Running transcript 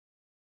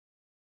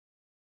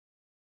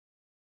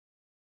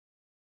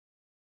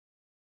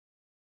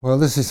Well,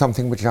 this is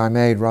something which I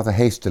made rather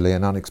hastily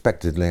and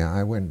unexpectedly.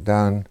 I went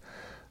down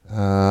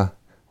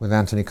with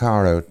Anthony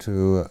Caro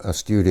to a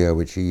studio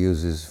which he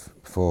uses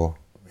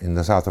in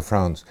the south of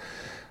France,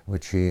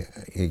 which he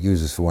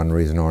uses for one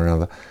reason or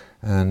another,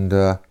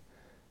 and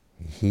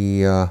he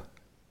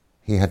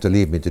had to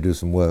leave me to do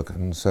some work,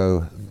 and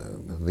so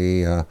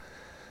the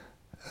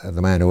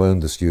man who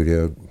owned the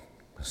studio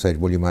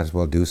said, "Well, you might as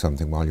well do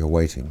something while you're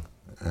waiting,"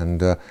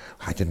 and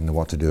I didn't know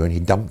what to do, and he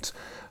dumped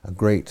a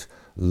great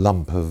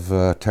lump of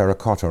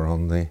terracotta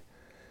on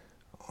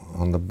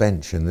the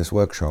bench in this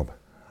workshop,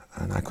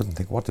 and I couldn't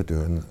think what to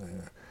do. And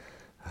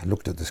I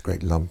looked at this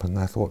great lump, and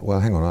I thought,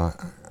 well, hang on,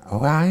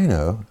 I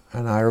know.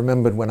 And I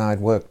remembered when I'd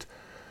worked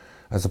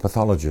as a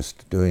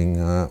pathologist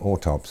doing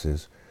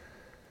autopsies,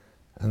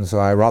 and so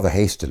I rather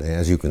hastily,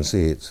 as you can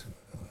see, it's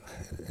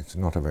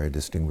not a very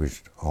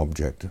distinguished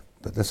object,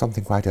 but there's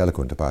something quite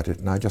eloquent about it.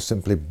 And I just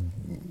simply,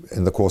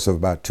 in the course of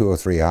about 2 or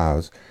 3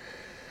 hours,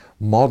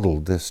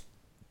 modelled this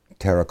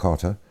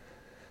terracotta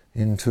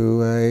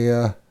into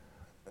a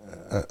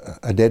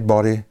dead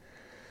body,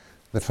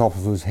 the top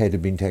of whose head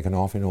had been taken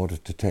off in order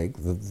to take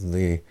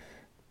the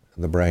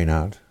brain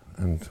out,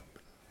 and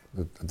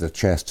the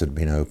chest had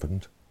been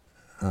opened.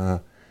 I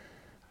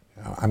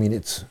mean,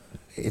 it's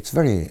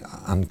very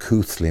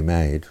uncouthly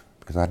made,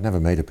 because I'd never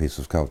made a piece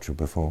of sculpture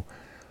before,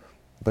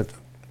 but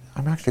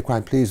I'm actually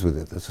quite pleased with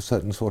it. There's a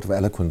certain sort of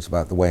eloquence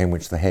about the way in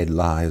which the head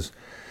lies,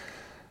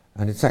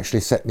 and it's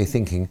actually set me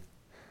thinking.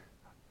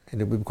 And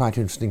it would be quite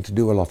interesting to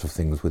do a lot of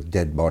things with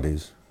dead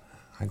bodies.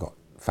 I got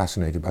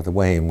fascinated by the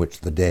way in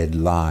which the dead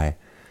lie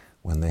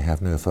when they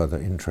have no further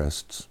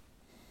interests.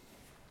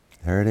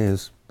 There it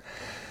is.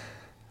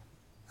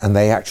 And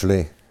they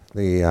actually,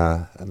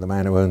 the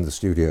man who owned the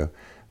studio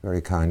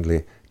very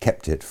kindly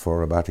kept it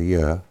for about a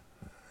year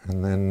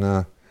and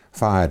then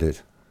fired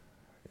it.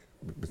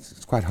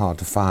 It's quite hard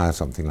to fire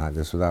something like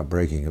this without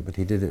breaking it, but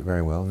he did it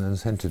very well and then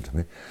sent it to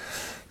me.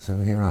 So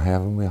here I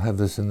have, and we'll have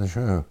this in the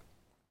show.